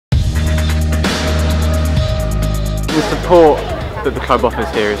The support that the club offers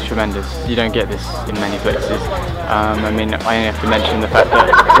here is tremendous. You don't get this in many places. I mean, I only have to mention the fact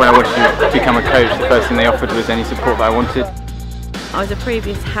that when I wanted to become a coach, the first thing they offered was any support that I wanted. I was a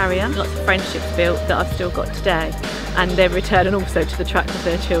previous Harrier, lots of friendships built that I've still got today, and they're returning also to the track with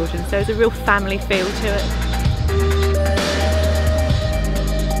their children, so there's a real family feel to it.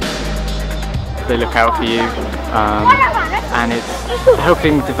 They look out for you, and it's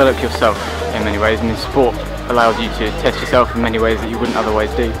helping develop yourself in many ways. I mean, sport allows you to test yourself in many ways that you wouldn't otherwise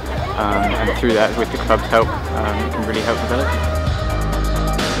do, and through that, with the club's help, it can really help develop you.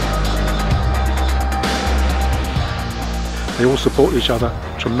 They all support each other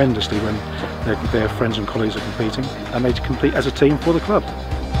tremendously when their friends and colleagues are competing, and they compete as a team for the club.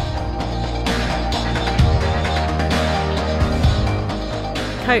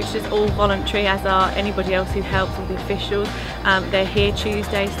 Coach is all voluntary, as are anybody else who helps, all the officials. They're here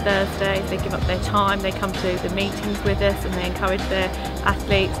Tuesdays, Thursdays, they give up their time, they come to the meetings with us and they encourage their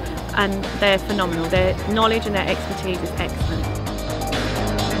athletes, and they're phenomenal. Their knowledge and their expertise is excellent.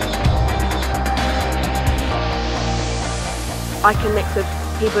 I can mix with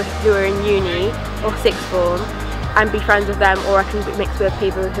people who are in uni or sixth form and be friends with them, or I can mix with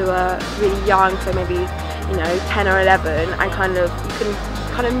people who are really young, so maybe 10 or 11, and you can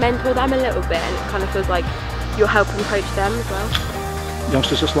kind of mentor them a little bit, and it kind of feels like you're helping coach them as well.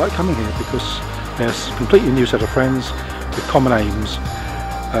 Youngsters just like coming here because there's a completely new set of friends with common aims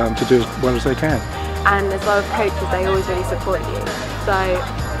to do as well as they can. And as well as coaches, they always really support you. So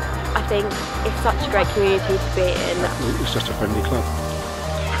I think it's such a great community to be in. It's just a friendly club.